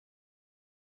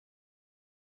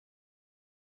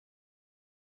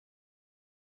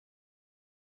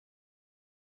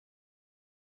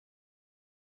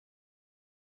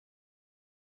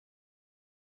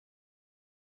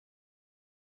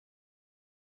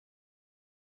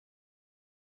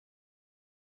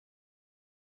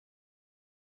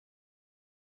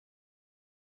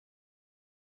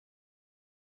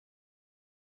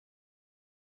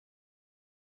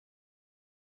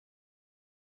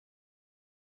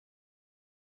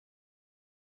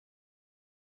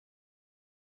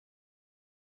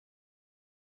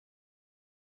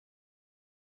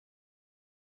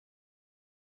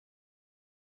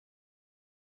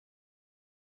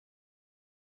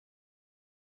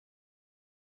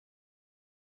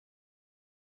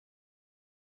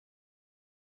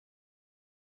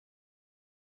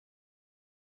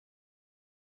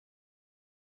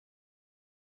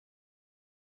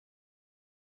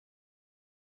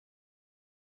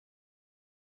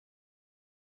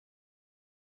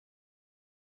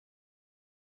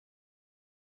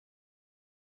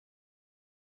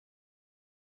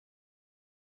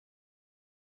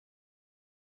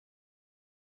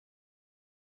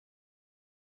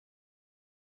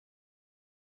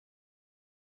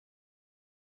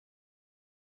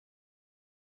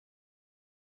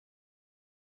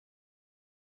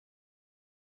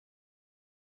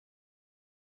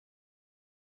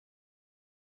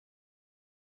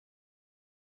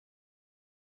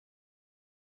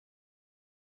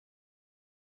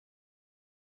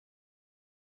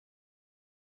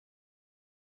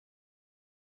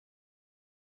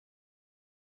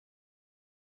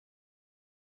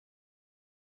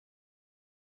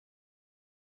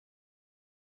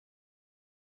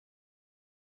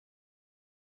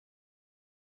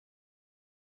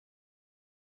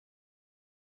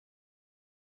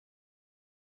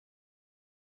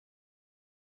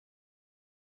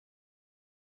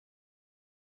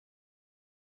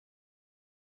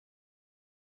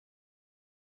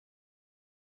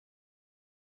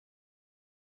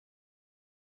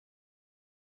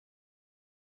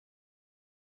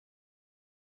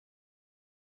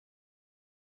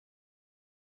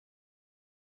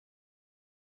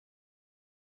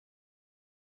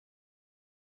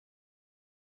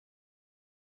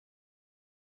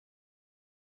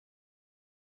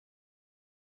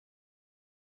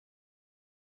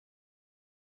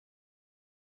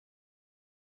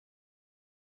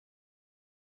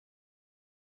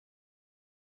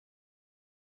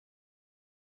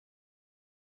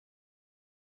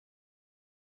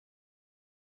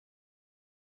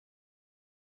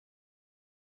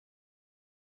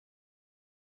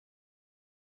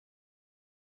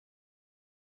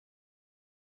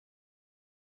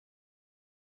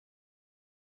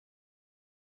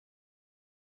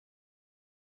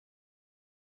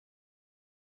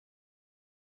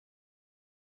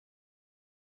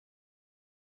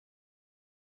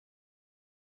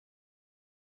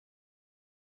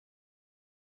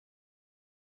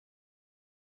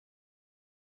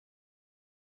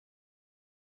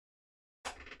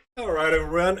All right,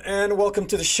 everyone, and welcome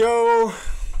to the show.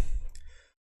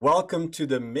 Welcome to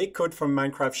the MakeCode from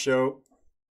Minecraft show.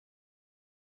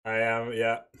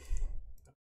 We're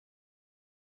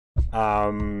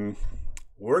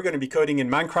going to be coding in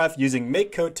Minecraft using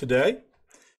MakeCode today,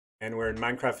 and we're in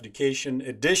Minecraft Education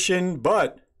Edition.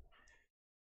 But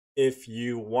if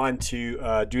you want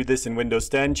to do this in Windows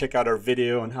 10, check out our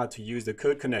video on how to use the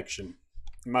code connection.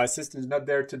 My assistant is not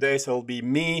there today, so it'll be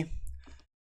me.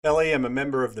 Ellie, I'm a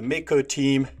member of the MakeCode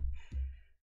team.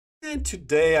 And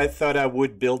today I thought I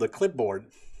would build a clipboard.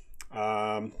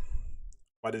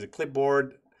 What is a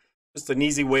clipboard? Just an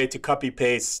easy way to copy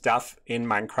paste stuff in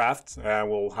Minecraft.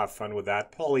 We'll have fun with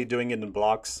that, probably doing it in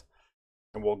blocks.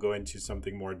 And we'll go into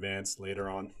something more advanced later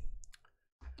on.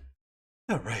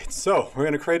 All right, so we're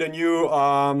gonna create a new,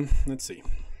 let's see.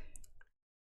 I'm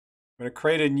gonna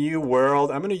create a new world.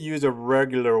 I'm gonna use a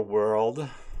regular world.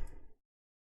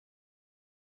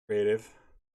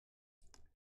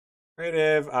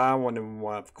 Creative, I want to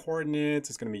have coordinates.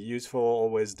 It's going to be useful,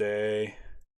 always day.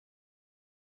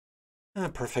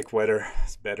 Perfect weather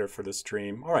is better for the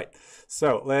stream. All right,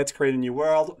 so let's create a new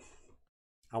world.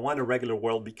 I want a regular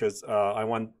world because I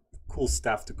want cool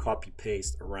stuff to copy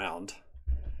paste around.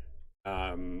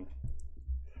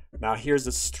 Now here's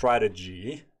the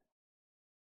strategy.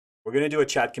 We're going to do a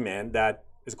chat command that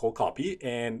is called copy,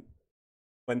 and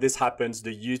when this happens,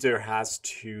 the user has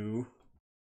to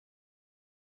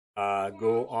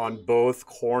go on both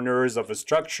corners of a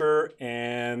structure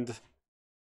and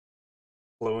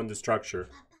clone the structure.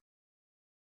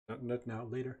 Not now,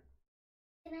 later.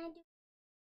 Can I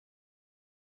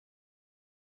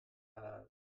do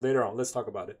later on, let's talk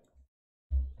about it.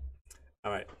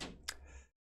 All right.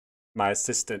 My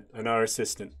assistant, another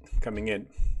assistant coming in.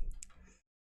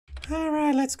 All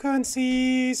right, let's go and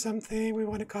see something we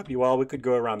want to copy. Well, we could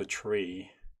go around the tree.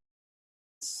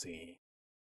 Let's see.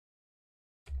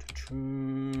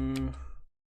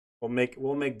 We'll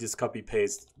make this copy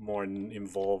paste more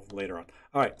involved later on.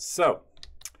 All right, so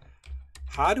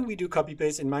how do we do copy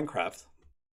paste in Minecraft?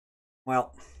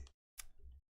 Well,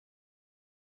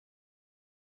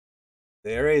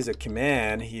 there is a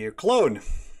command here, clone.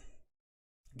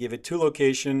 Give it to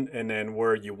location and then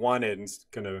where you want it, and it's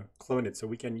gonna clone it. So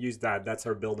we can use that. That's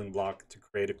our building block to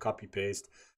create a copy paste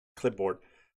clipboard.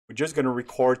 We're just gonna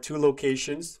record 2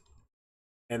 locations.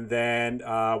 And then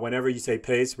whenever you say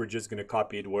paste, we're just going to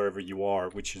copy it wherever you are,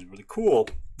 which is really cool.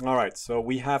 All right, so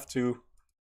we have to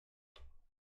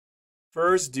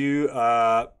first do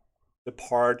the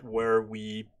part where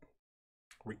we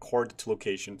record the 2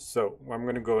 locations. So I'm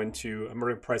going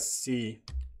to press C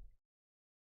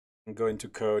and go into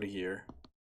code here.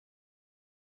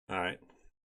 All right.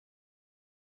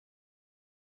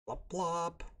 Blop,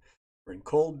 blop. We're in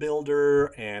Code Builder,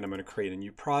 and I'm going to create a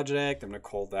new project. I'm going to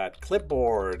call that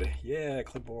Clipboard. Yeah,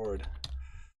 Clipboard.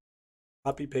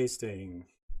 Copy pasting.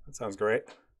 That sounds great.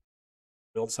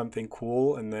 Build something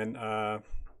cool and then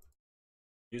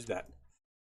use that.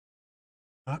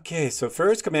 Okay, so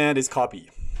first command is copy.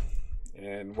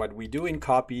 And what we do in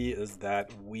copy is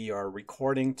that we are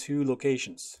recording 2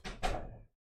 locations.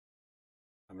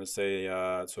 I'm going to say,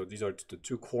 so these are the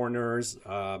 2 corners.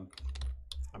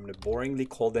 I'm going to boringly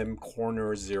call them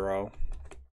corner 0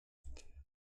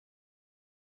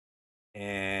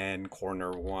 and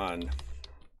corner 1.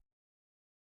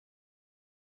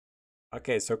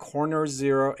 Okay, so corner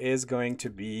 0 is going to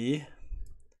be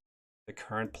the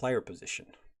current player position.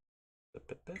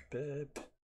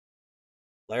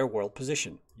 Player world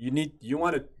position. You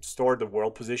want to store the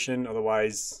world position,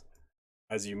 otherwise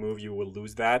as you move you will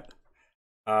lose that.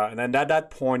 And then at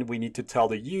that point we need to tell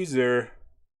the user,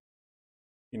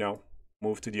 you know,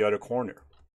 move to the other corner.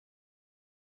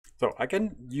 So I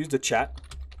can use the chat,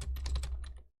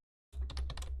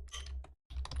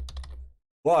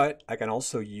 but I can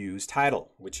also use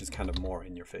title, which is kind of more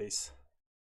in your face.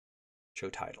 Show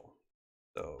title.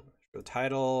 So show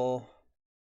title,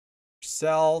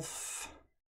 self,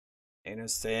 and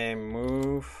say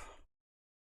move,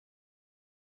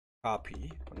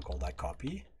 copy. I'm gonna call that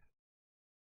copy.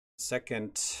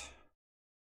 Second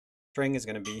string is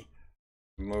gonna be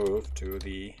move to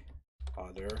the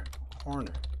other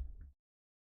corner.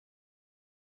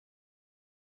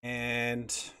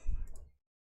 And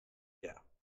yeah,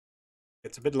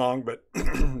 it's a bit long, but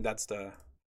that's the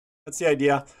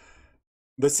idea.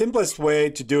 The simplest way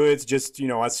to do it is just, you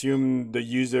know, assume the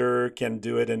user can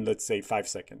do it in, let's say, 5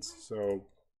 seconds. So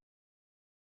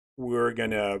we're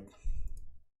gonna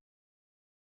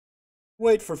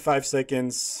wait for 5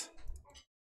 seconds,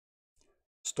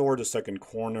 store the second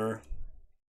corner.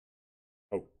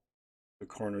 Oh, the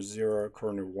corner 0,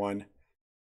 corner 1.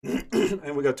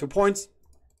 And we got 2 points.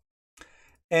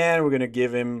 And we're going to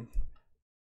give him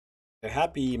a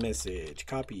happy message.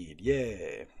 Copied.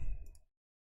 Yeah.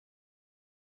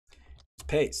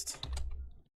 Paste.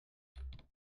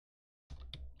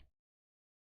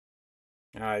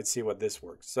 All right, see what this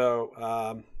works. So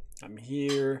I'm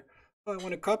here. Oh, I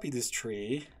want to copy this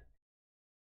tree.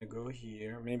 I go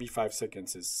here. Maybe 5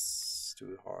 seconds is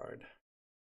too hard.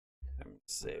 I'm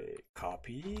say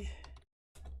copy.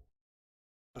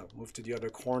 Oh, move to the other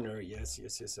corner. Yes,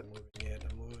 yes, yes. I'm moving it.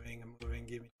 I'm moving.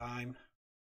 Give me time.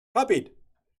 Copied.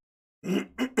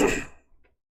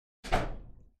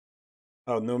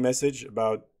 Oh, no message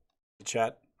about the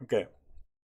chat. Okay.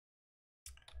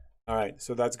 All right,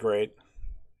 so that's great.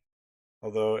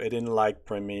 Although it didn't like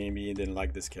maybe it didn't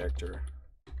like this character.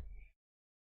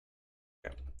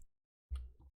 Okay.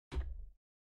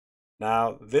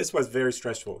 Now this was very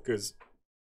stressful because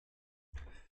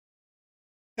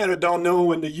I don't know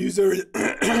when the user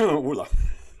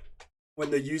when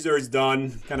the user is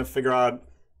done, kind of figure out.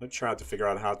 Let's try to figure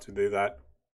out how to do that.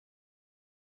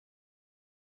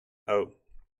 Oh,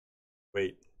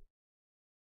 wait.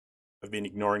 I've been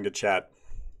ignoring the chat.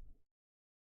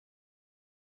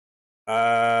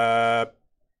 I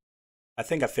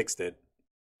think I fixed it.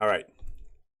 All right.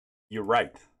 You're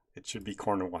right. It should be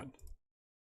corner 1.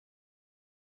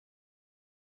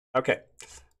 Okay.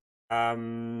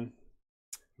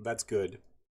 That's good.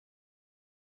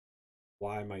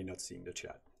 Why am I not seeing the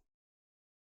chat?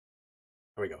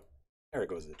 There we go. There it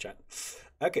goes, the chat.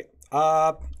 Okay.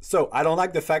 So I don't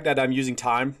like the fact that I'm using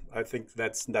time. I think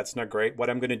that's not great. What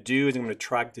I'm going to do is I'm going to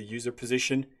track the user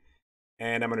position,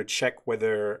 and I'm going to check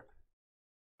whether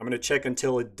I'm going to check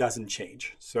until it doesn't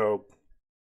change. So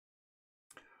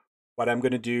what I'm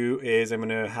going to do is I'm going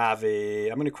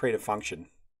to create a function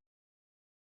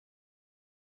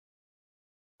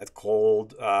that's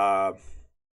called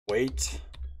wait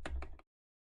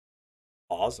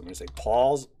pause. I'm going to say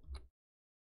pause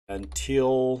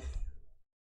until,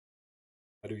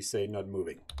 how do we say not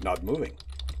moving? Not moving.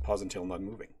 Pause until not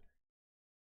moving.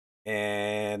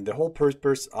 And the whole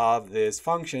purpose of this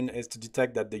function is to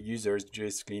detect that the user is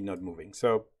basically not moving.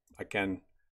 So I can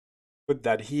put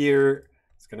that here.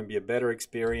 It's going to be a better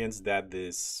experience than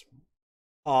this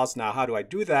pause. Now, how do I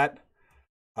do that?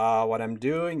 What I'm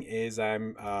doing is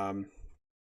I'm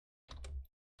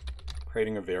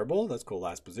creating a variable that's called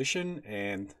last position,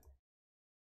 and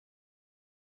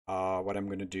what I'm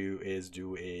going to do is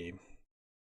do a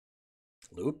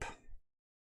loop.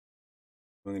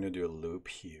 I'm going to do a loop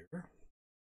here.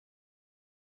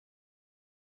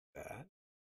 That.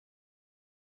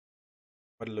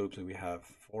 What loops do we have?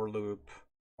 For loop,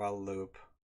 while loop.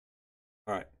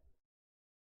 All right.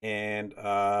 And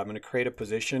I'm going to create a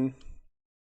position.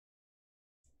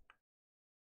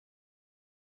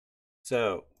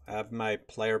 So I have my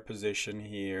player position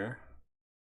here.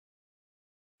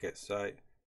 Okay, so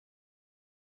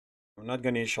I'm not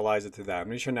going to initialize it to that. I'm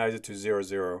going to initialize it to 0,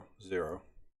 0, 0.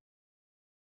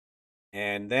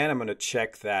 And then I'm going to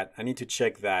check that. I need to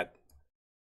check that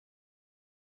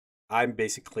I'm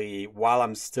basically, while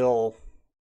I'm still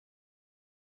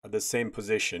at the same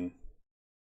position,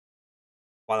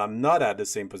 while I'm not at the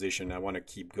same position, I want to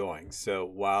keep going. So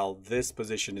while this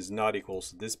position is not equal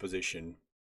to this position,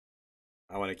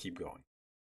 I want to keep going.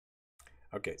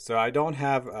 Okay, so I don't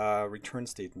have return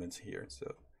statements here.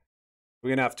 So we're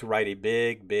going to have to write a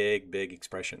big, big, big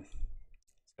expression.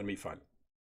 It's going to be fun.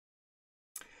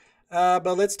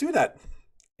 But let's do that.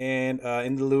 And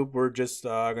in the loop, we're just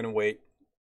going to wait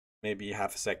maybe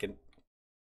half a second.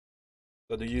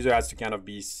 So the user has to kind of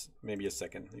be maybe a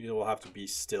second. The user will have to be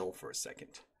still for a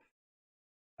second.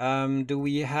 Do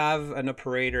we have an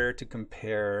operator to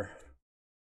compare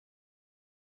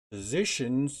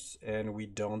positions? And we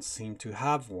don't seem to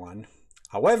have one.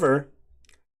 However,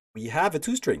 we have a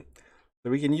toString,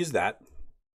 so we can use that.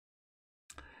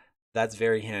 That's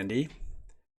very handy,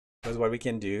 because what we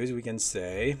can do is we can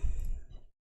say,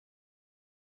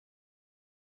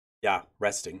 yeah,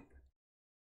 resting.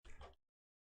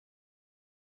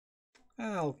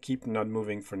 I'll keep not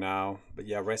moving for now, but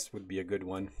yeah, rest would be a good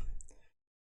one.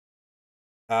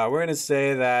 We're going to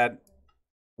say that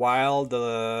while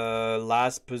the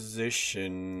last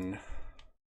position,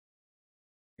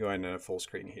 go ahead and full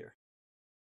screen here.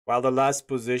 While the last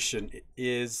position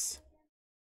is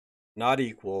not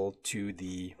equal to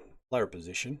the player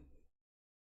position,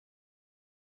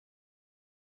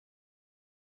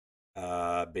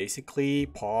 basically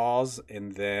pause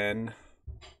and then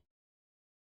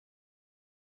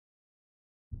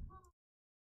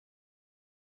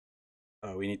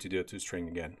we need to do a toString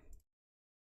again,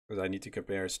 because I need to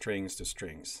compare strings to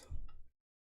strings.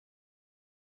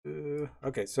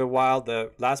 Okay, so while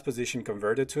the last position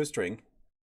converted to a string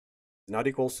is not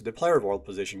equals to the player world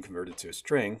position converted to a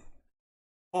string,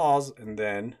 pause and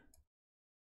then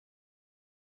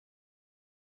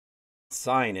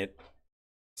assign it.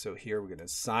 So here we're going to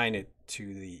assign it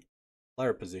to the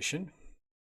player position.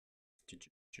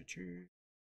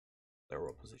 Player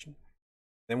world position.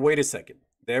 Then wait a second.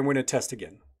 Then we're going to test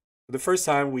again. For the first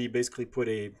time, we basically put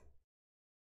a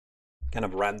kind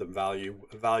of random value,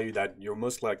 a value that you're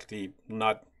most likely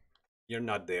you're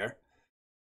not there.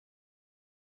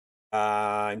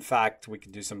 In fact, we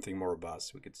could do something more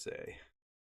robust. We could say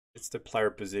it's the player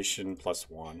position plus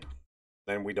 1.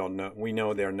 Then we don't know. We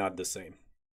know they're not the same.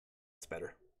 It's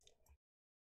better.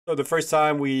 So the first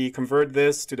time we convert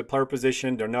this to the player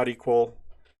position, they're not equal.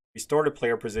 We store the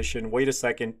player position, wait a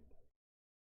second,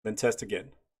 then test again.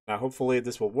 Now, hopefully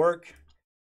this will work.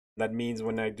 That means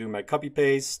when I do my copy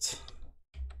paste,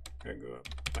 I'm gonna go up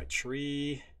my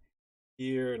tree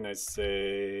here and I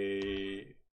say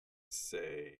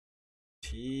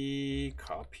T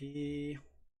copy.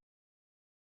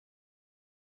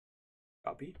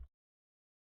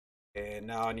 And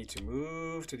now I need to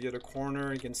move to the other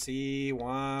corner. You can see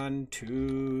 1,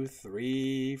 2,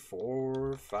 3,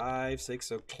 4, 5, 6.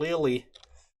 So clearly.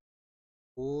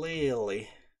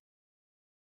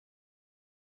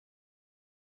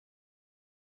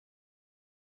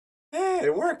 Hey,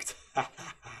 it worked.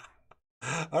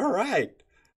 All right.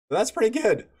 That's pretty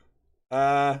good.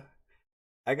 I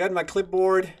got my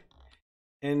clipboard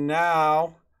and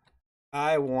now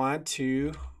I want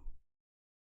to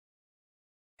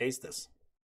paste this.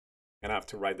 And I have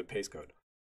to write the paste code.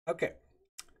 Okay.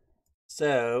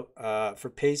 So for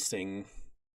pasting,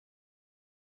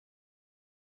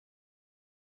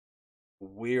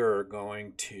 we're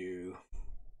going to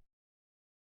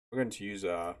use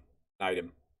an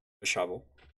item, a shovel.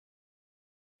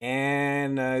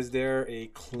 And is there a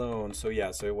clone? So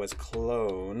yeah, so it was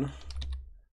clone.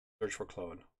 Search for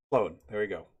clone. Clone, there we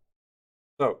go.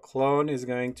 So clone is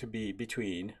going to be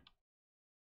between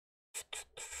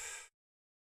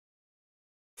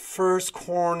first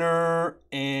corner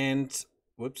and,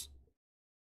 whoops,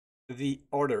 the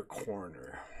other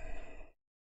corner.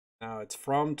 Now it's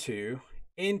from to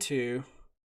into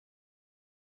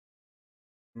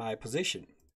my position,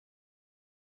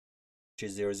 which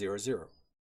is 0, 0, 0.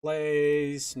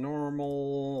 Place, normal,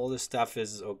 all this stuff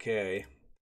is okay.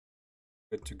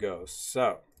 Good to go.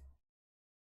 So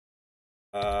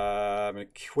I'm gonna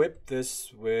equip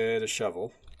this with a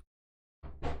shovel.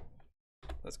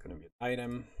 That's gonna be an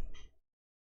item.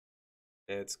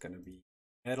 It's gonna be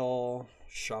metal,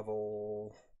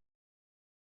 shovel,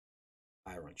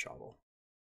 iron shovel.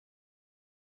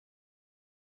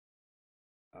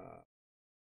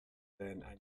 Then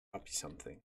I copy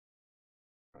something.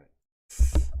 All right.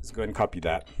 Let's go ahead and copy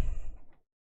that.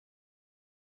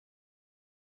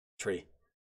 Tree.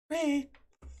 Tree.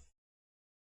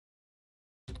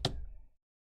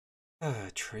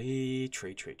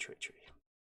 Tree.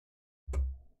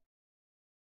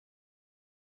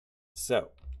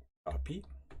 So, copy.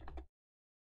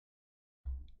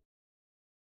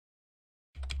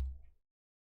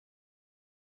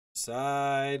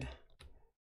 Side.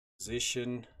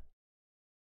 Position.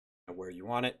 And where you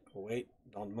want it. Wait,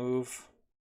 don't move.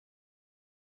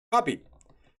 Copied.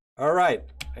 All right.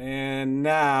 And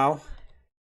now,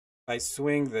 if I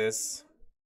swing this.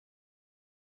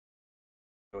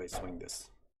 Oh, wait, swing this.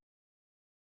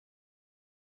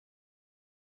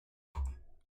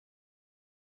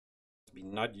 Be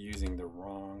not using the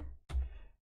wrong. Am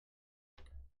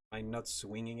I not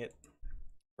swinging it?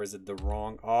 Or is it the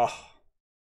wrong? Oh.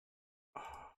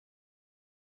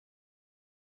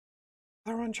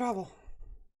 I run travel.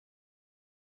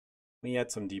 Let me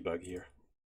add some debug here.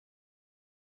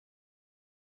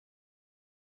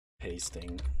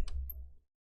 Pasting.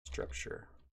 Structure.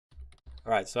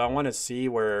 All right, so I want to see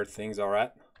where things are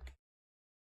at.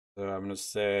 So I'm going to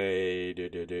say,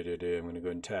 I'm going to go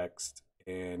in text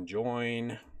and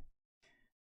join. I'm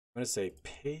going to say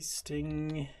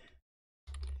pasting.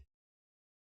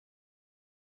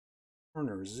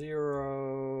 Corner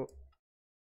 0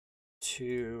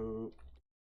 to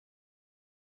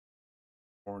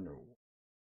corner 1.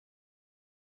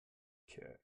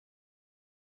 Okay.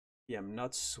 Yeah, I'm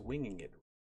not swinging it.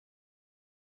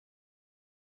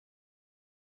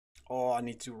 Oh, I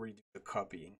need to redo the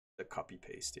copying, the copy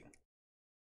pasting.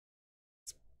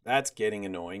 That's getting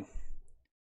annoying.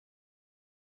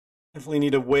 Definitely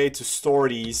need a way to store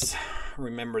these.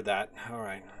 Remember that. All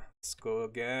right, let's go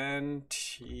again.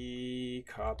 T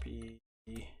copy.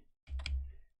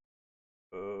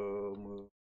 Move.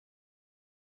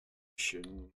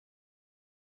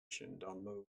 position, don't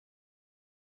move.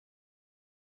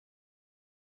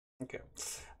 Okay,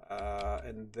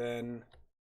 and then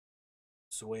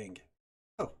swing.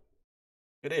 Oh,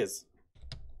 it is.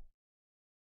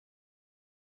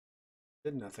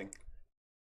 Did nothing.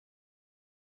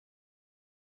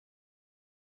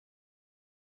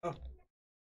 Oh,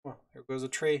 well, here goes a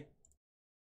tree.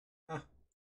 Huh.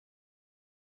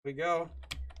 Here we go.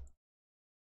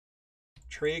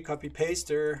 Tree copy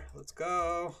paster. Let's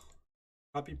go.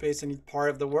 Copy paste any part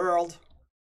of the world.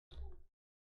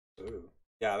 Ooh.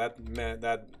 Yeah, that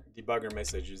debugger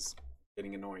message is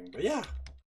getting annoying, but yeah.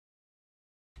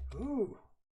 Ooh,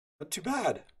 not too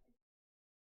bad.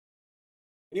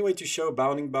 Any way to show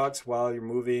bounding box while you're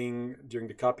moving during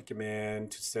the copy command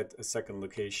to set a second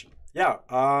location? Yeah,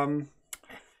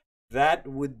 that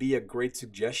would be a great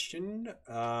suggestion.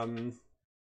 Let's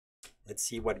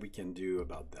see what we can do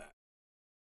about that.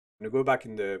 I'm gonna go back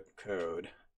in the code.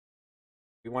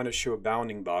 We want to show a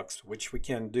bounding box, which we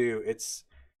can do.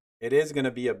 It is going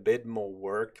to be a bit more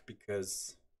work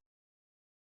because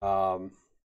I'm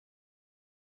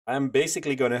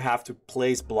basically going to have to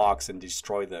place blocks and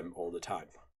destroy them all the time.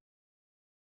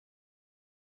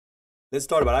 Let's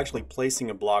start about actually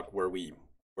placing a block where we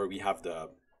have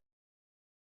the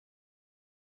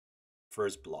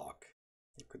first block.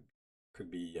 It could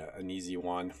be an easy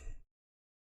one.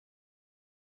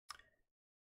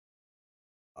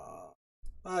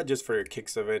 Just for the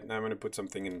kicks of it, I'm going to put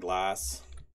something in glass.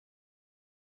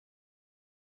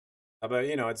 But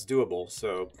you know, it's doable,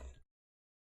 so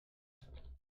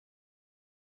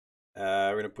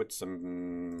we're gonna put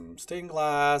some stained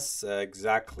glass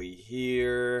exactly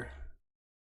here,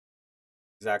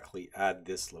 exactly at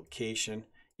this location.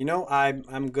 You know,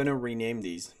 I'm gonna rename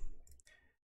these.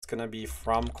 It's gonna be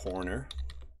from corner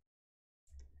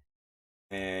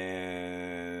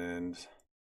and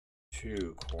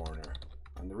to corner,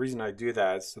 and the reason I do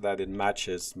that is so that it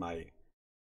matches my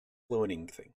cloning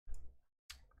thing.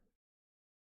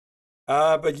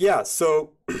 But yeah,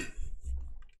 so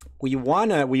we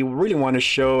really wanna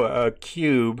show a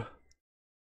cube.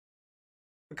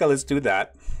 Okay, let's do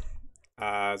that.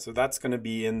 So that's gonna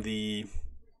be in the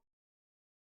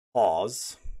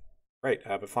pause. Right, I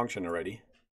have a function already.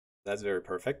 That's very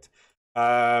perfect.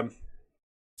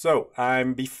 So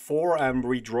before I'm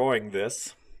redrawing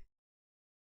this.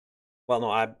 Well,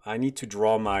 no, I need to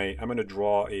draw I'm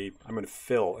gonna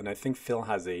fill, and I think fill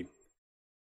has a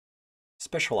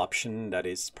special option that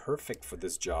is perfect for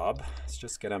this job. Let's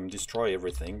just get destroy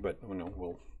everything, but you know,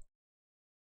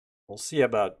 we'll see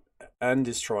about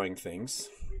undestroying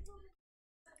things.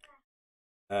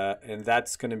 And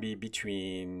that's going to be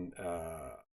between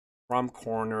from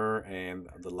corner and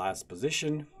the last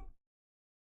position.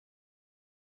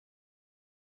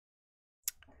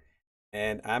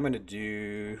 And I'm going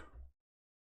to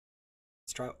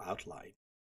let's try outline.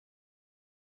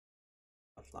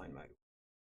 Outline my.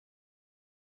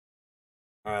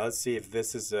 All right, let's see if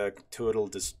this is a total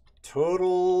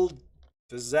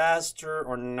disaster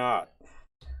or not.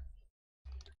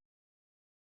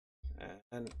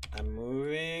 And I'm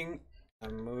moving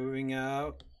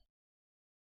out.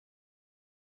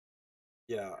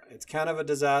 Yeah, it's kind of a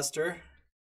disaster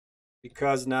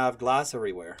because now I have glass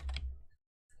everywhere.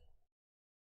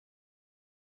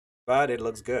 But it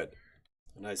looks good.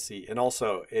 And I see, and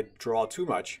also it draws too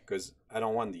much because I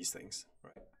don't want these things,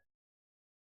 right?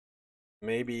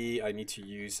 Maybe I need to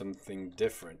use something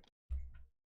different.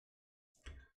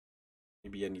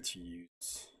 Maybe I need to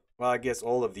use, well, I guess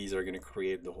all of these are going to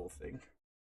create the whole thing.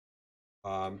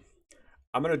 I'm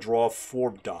going to draw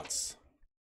 4 dots.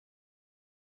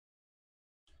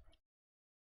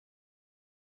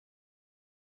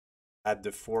 At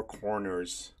the 4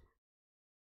 corners.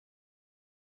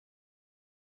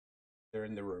 They're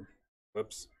in the room.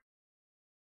 Whoops.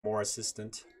 More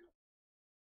assistant.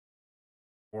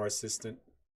 More assistant.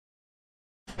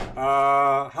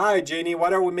 Hi, Janie.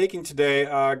 What are we making today?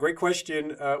 Great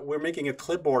question. We're making a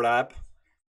Clipboard app.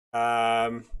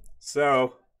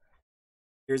 So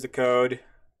here's the code.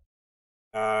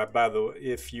 By the way,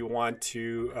 if you want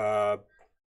to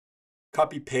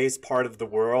copy paste part of the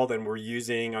world, and we're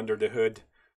using under the hood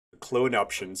the clone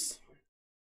options.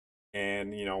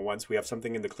 And you know, once we have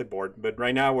something in the clipboard, but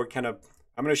right now we're I'm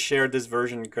going to share this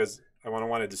version because I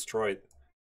want to destroy it.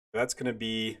 That's going to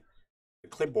be the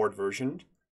clipboard version.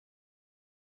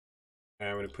 And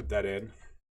I'm going to put that in.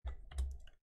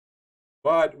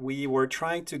 But we were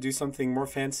trying to do something more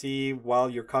fancy while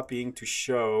you're copying to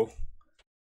show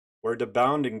where the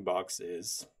bounding box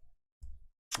is.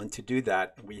 And to do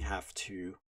that, we have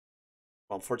to,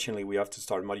 well, unfortunately, we have to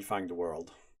start modifying the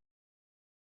world.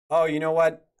 Oh, you know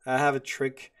what? I have a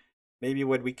trick. maybe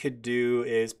what we could do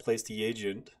is place the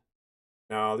agent.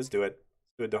 No, let's do it.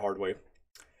 Let's do it the hard way.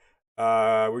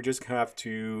 We're just gonna have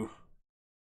to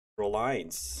draw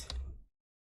lines.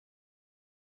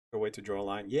 A way to draw a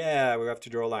line. Yeah, we have to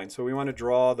draw a line. So we want to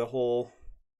draw the whole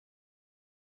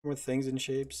more things and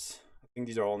shapes. I think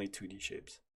these are only 2D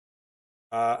shapes.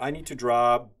 I need to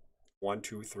draw 1,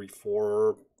 2, 3,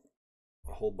 4,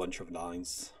 a whole bunch of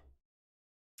lines.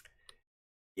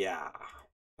 Yeah.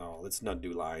 No, let's not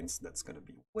do lines. That's gonna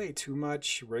be way too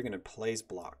much. We're gonna place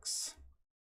blocks.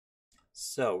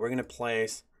 So we're gonna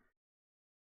place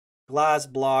glass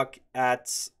block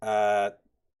at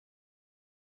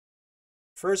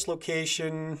first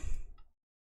location.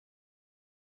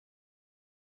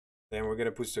 Then we're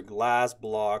gonna put the glass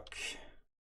block.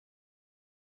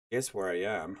 Guess where I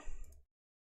am.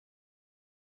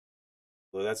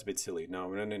 Well, that's a bit silly. No,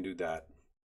 we're not gonna do that.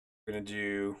 We're gonna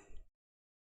do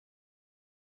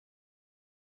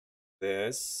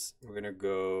this. We're gonna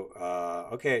go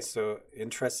okay, so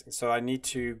interesting. So I need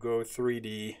to go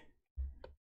 3D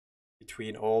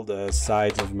between all the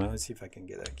sides of my, let's see if I can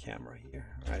get a camera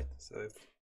here. All right, so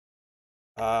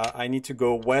I need to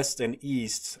go west and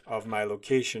east of my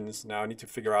locations. Now I need to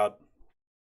figure out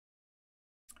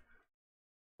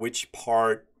which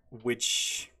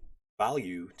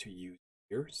value to use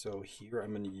here. So here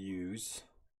I'm going to use,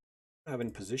 I have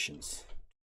in positions.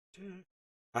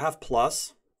 I have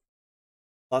plus.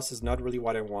 Plus is not really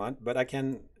what I want, but I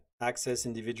can access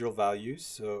individual values.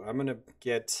 So I'm going to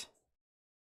get,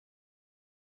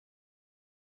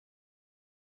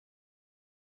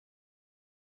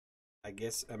 I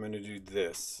guess I'm going to do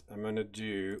this. I'm going to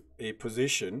do a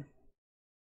position,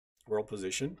 world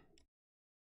position,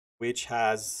 which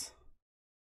has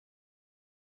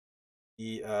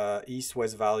the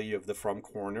east-west value of the from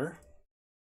corner,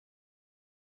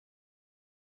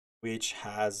 which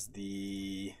has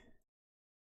the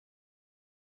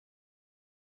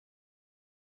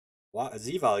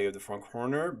z value of the from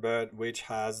corner, but which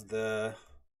has the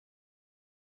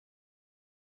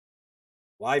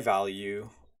y value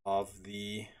of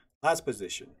the last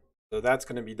position. So that's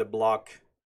going to be the block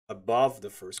above the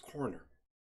first corner.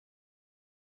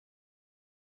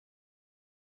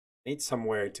 I need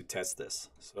somewhere to test this.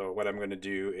 So what I'm going to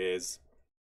do is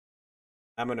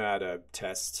I'm going to add a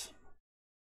test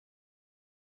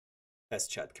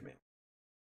chat command.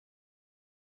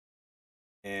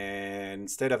 And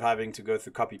instead of having to go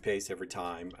through copy paste every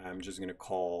time, I'm just going to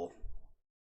call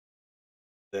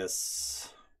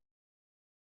this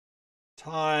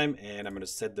time, and I'm going to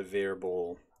set the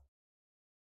variable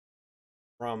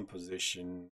from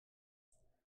position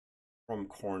from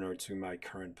corner to my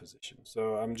current position.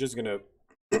 So I'm just going to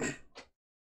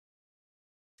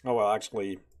oh well,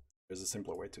 actually there's a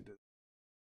simpler way to do it.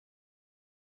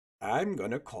 I'm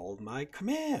going to call my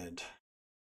command.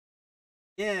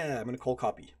 Yeah, I'm going to call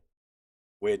copy,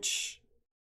 which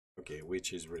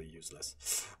is really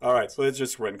useless. All right, so let's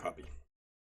just run copy.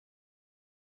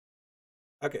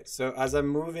 Okay, so as I'm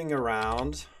moving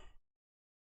around,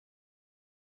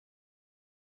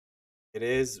 it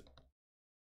is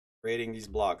creating these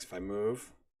blocks. If I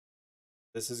move,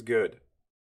 this is good.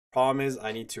 Problem is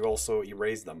I need to also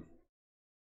erase them.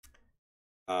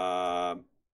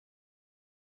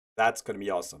 That's going to be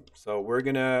awesome. So we're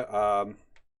gonna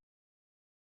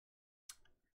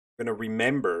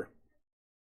remember.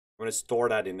 I'm gonna store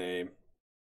that in a. I'm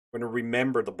gonna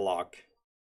remember the block.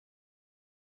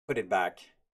 Put it back.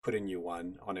 Put a new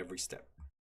one on every step.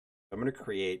 I'm gonna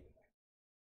create.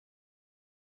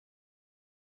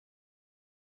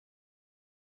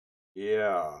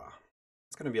 Yeah,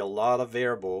 it's gonna be a lot of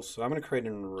variables. So I'm gonna create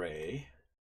an array.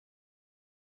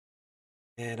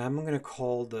 And I'm going to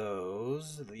call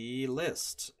those the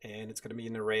list, and it's going to be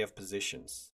an array of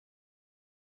positions.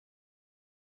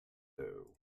 So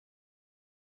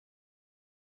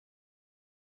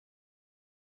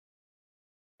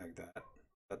like that.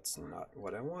 That's not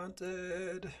what I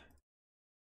wanted.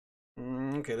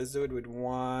 Okay, let's do it with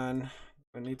 1.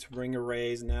 I need to bring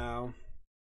arrays now.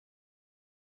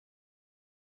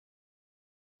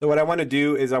 So what I want to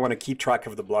do is I want to keep track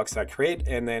of the blocks I create,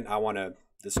 and then I want to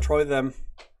destroy them,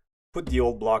 put the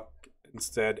old block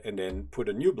instead, and then put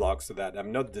a new block so that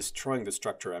I'm not destroying the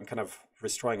structure. I'm kind of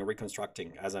restoring and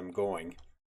reconstructing as I'm going.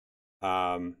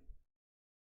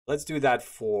 Let's do that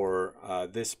for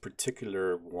this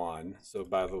particular one. So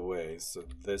by the way, so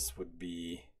this would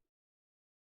be,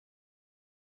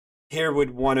 here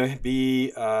would want to be,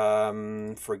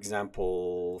 for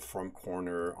example, from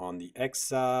corner on the X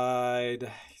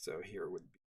side. So here would be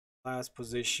last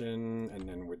position, and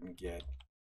then we'd get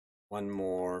one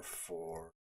more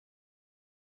for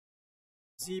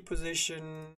Z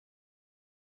position.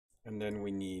 And then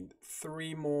we need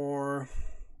 3 more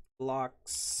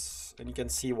blocks. And you can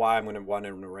see why I'm going to want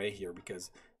an array here,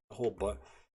 because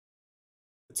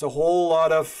it's a whole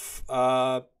lot of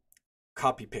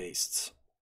copy pastes.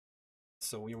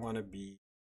 So we want to be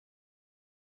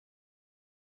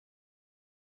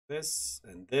this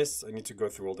and this. I need to go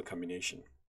through all the combination.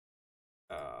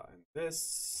 And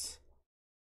this.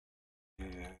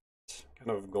 And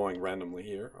kind of going randomly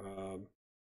here.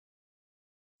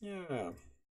 Yeah.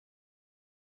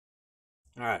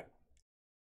 All right.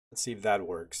 Let's see if that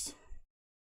works.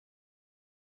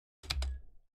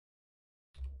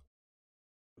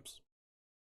 Oops.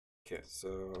 Okay,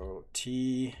 so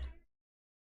T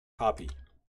copy.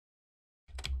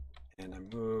 And I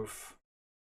move.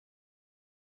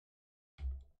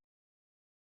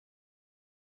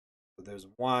 So there's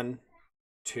 1,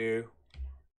 2.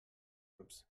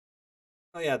 Oops.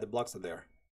 Oh yeah, the blocks are there.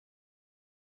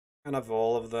 Kind of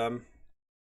all of them.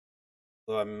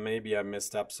 So maybe I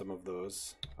messed up some of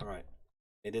those. All right,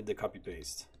 I did the copy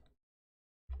paste.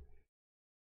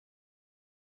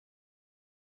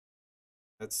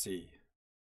 Let's see.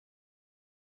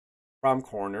 From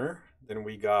corner, then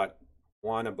we got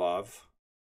 1 above,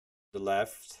 the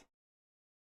left,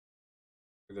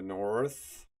 to the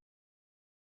north.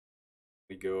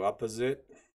 We go opposite.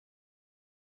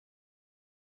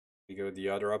 We go the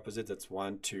other opposite. That's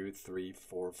 1, 2, 3,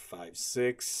 4, 5,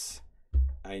 6.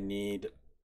 I need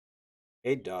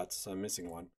 8 dots, so I'm missing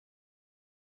 1.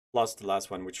 Plus the last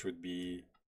one, which would be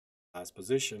last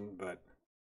position, but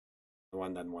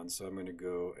 1, then 1. So I'm going to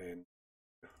go and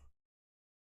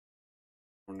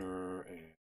corner,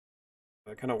 and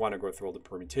I kind of want to go through all the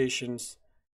permutations.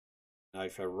 Now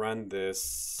if I run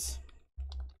this,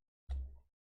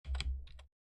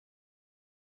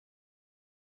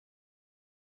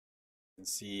 you can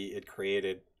see it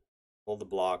created all the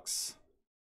blocks.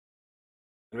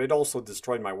 And it also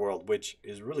destroyed my world, which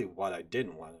is really what I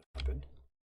didn't want to happen.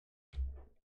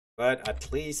 But at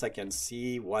least I can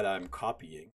see what I'm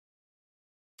copying.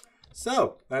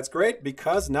 So that's great,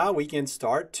 because now we can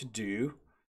start to do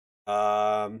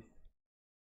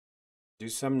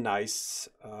some nice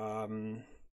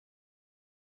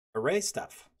array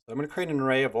stuff. So I'm going to create an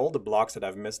array of all the blocks that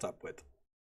I've messed up with.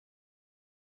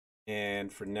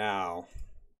 And for now,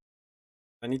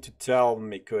 I need to tell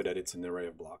MakeCode that it's an array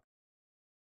of blocks.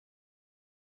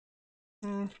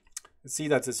 Let's see,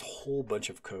 that's this whole bunch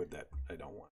of code that I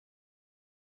don't want.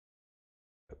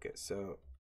 Okay, so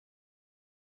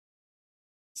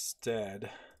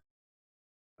instead,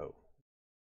 oh,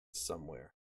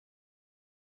 somewhere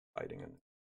hiding in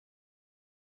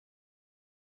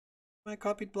my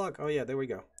copied block. Oh yeah, there we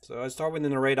go. So I start with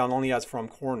an array that only has from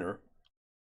corner.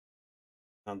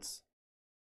 Sounds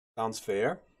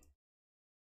fair.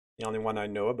 The only one I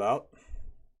know about.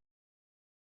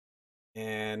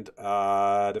 And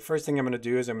the first thing I'm going to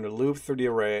do is I'm going to loop through the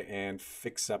array and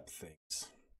fix up things.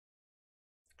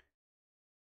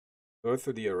 Go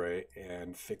through the array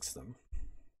and fix them.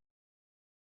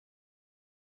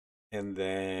 And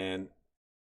then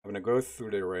I'm going to go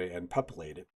through the array and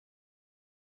populate it.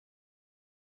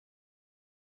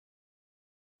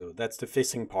 So that's the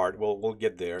fixing part. We'll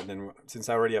get there. And then since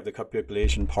I already have the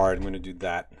population part, I'm going to do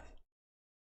that.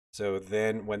 So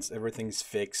then once everything's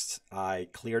fixed, I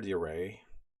clear the array.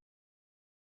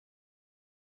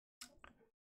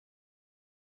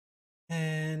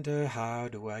 And how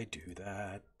do I do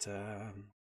that?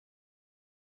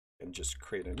 And just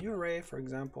create a new array, for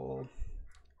example.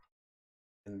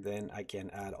 And then I can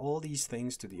add all these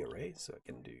things to the array. So I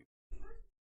can do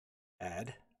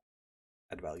add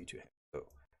value to it. So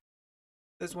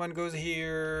this one goes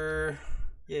here.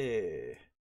 Yeah.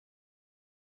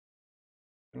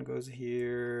 One goes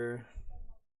here.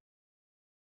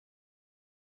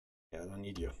 Yeah, I don't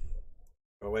need you.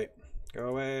 Go away. Go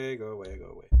away, go away, go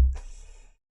away.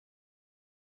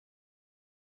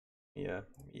 Yeah,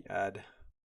 we add.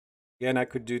 Again, I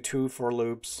could do 2 for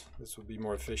loops. This would be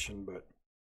more efficient, but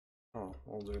oh,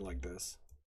 I'll do it like this.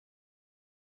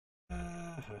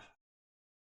 Not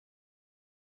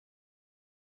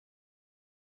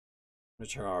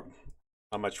sure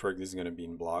how much work this is going to be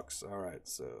in blocks. All right,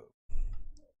 so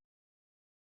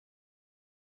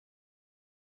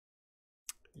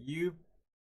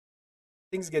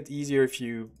things get easier if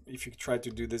you try to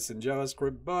do this in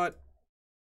JavaScript, but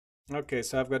okay,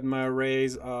 so I've got my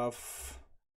arrays of,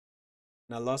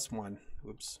 and I lost one.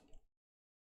 Oops.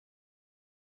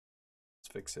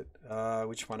 Let's fix it.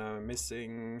 Which one am I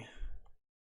missing?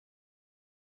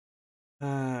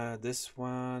 This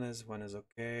one is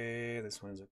okay. This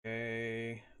one is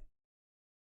okay.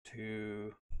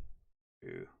 2,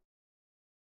 2,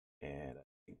 and I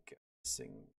think I'm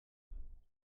missing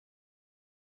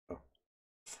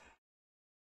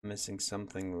missing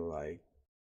something like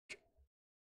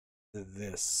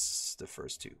this, the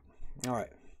first two. All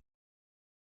right.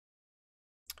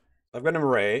 I've got an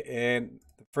array, and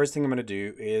the first thing I'm going to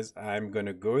do is I'm going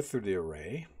to go through the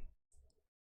array.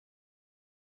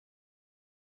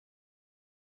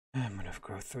 I'm going to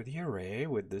go through the array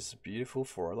with this beautiful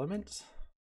 4 elements.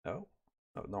 Oh,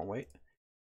 no, wait.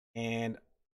 And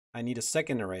I need a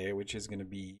second array, which is going to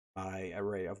be my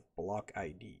array of block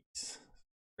IDs.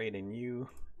 Create a new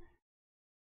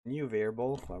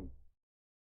variable.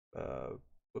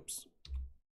 Whoops.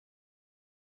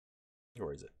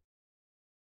 Where is it?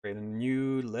 Create a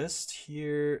new list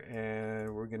here,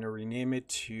 and we're going to rename it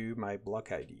to my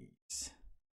block IDs.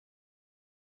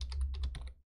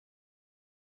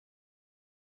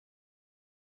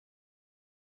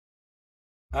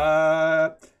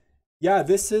 Yeah,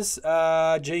 this is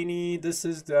Janie. This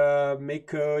is the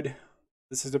MakeCode.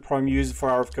 This is the program used for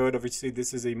our code. Obviously,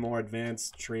 this is a more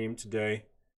advanced stream today.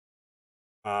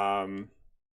 Slightly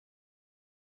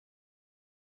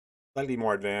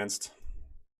more advanced.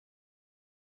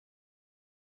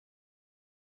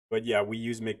 But yeah, we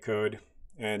use MakeCode,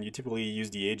 and you typically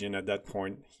use the agent at that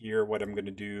point. Here, what I'm going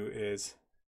to do is,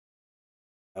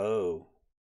 oh,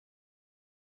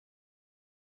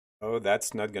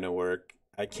 that's not going to work.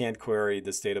 I can't query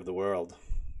the state of the world.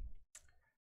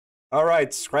 All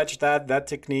right, scratch that. That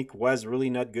technique was really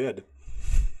not good.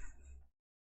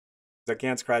 I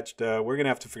can't scratch the, we're going to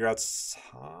have to figure out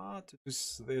how to do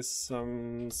this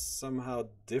somehow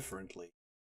differently.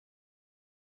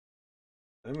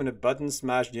 I'm going to button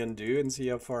smash the undo and see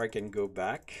how far I can go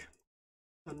back.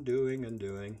 Undoing.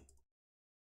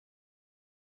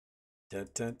 Dun,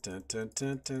 dun, dun, dun,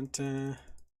 dun, dun, dun.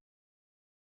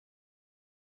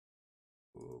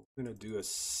 We're going to do a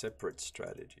separate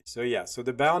strategy. So yeah, so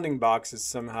the bounding box is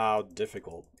somehow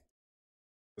difficult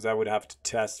because I would have to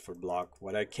test for block.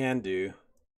 What I can do,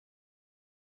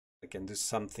 I can do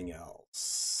something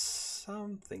else.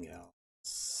 Okay,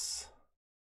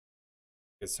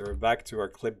 so we're back to our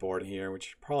clipboard here, which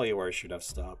is probably where I should have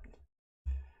stopped.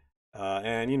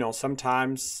 And you know,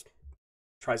 sometimes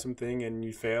try something and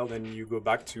you failed and you go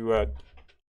back to a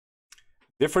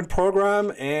different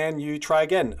program and you try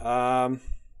again.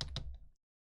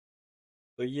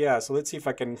 So yeah, so let's see if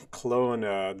I can clone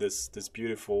this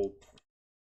beautiful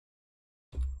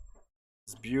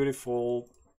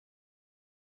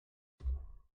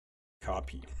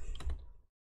copy.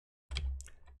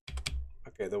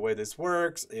 Okay, the way this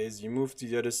works is you move to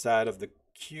the other side of the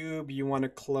cube you want to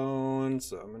clone.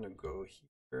 So I'm going to go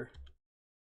here.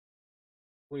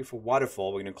 Wait for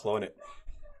waterfall, we're going to clone it.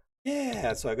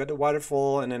 Yeah, so I got the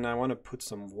waterfall, and then I want to put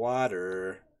some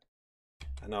water.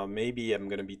 I know, maybe I'm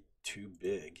going to be too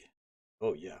big.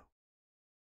 Oh, yeah.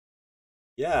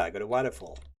 Yeah, I got a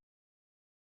waterfall.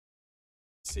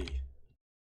 Let's see. You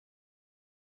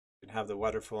can have the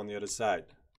waterfall on the other side.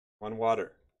 One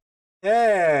water.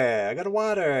 Hey, I got a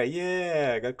water.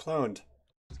 Yeah, I got cloned.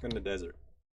 Let's go in the desert.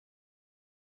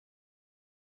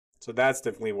 So that's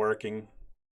definitely working.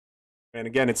 And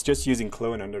again, it's just using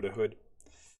clone under the hood.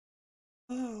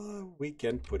 We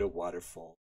can put a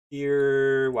waterfall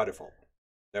here. Waterfall.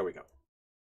 There we go.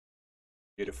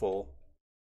 Beautiful.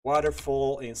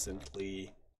 Waterfall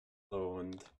instantly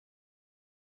cloned.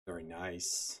 Very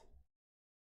nice.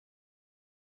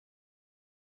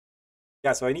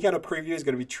 Yeah, so any kind of preview is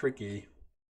going to be tricky.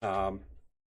 For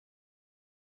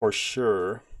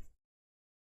sure.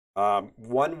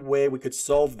 One way we could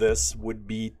solve this would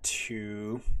be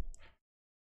to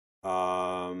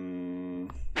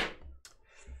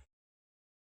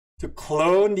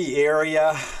clone the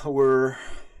area we're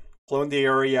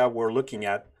looking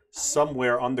at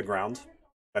somewhere on the ground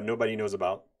that nobody knows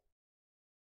about.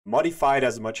 Modify it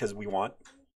as much as we want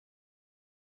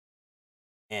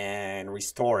and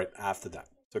restore it after that.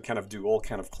 So kind of do all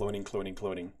kind of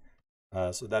cloning.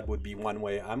 So that would be one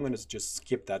way. I'm going to just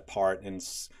skip that part and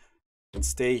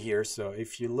stay here. So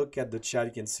if you look at the chat,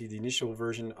 you can see the initial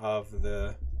version of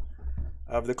the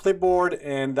clipboard,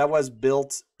 and that was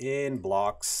built in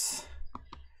blocks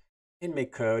in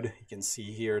MakeCode. You can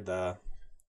see here the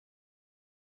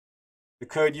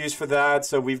code used for that.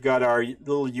 So we've got our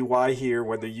little UI here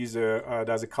where the user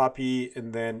does a copy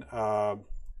and then kind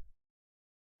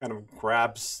of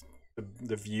grabs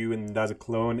the view and does a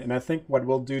clone. And I think what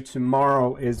we'll do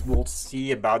tomorrow is we'll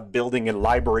see about building a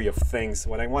library of things.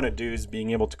 What I want to do is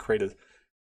being able to create a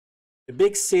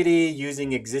big city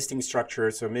using existing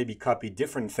structures. So maybe copy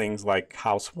different things like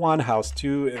house 1, house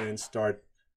 2, and then start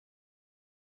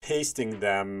pasting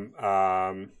them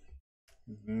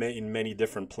in many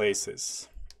different places.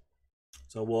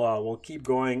 So we'll keep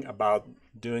going about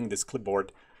doing this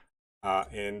clipboard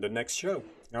in the next show.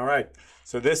 All right,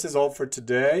 so this is all for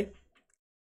today.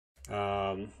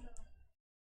 Was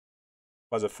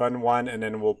a fun one, and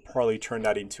then we'll probably turn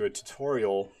that into a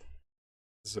tutorial.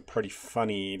 This is a pretty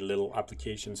funny little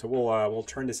application, so we'll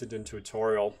turn this into a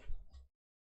tutorial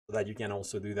so that you can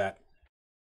also do that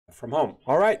from home.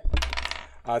 All right.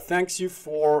 Thanks you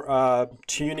for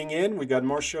tuning in. We got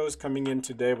more shows coming in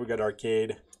today. We got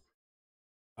Arcade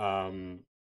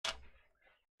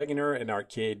Beginner and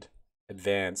Arcade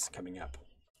Advanced coming up.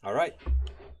 All right.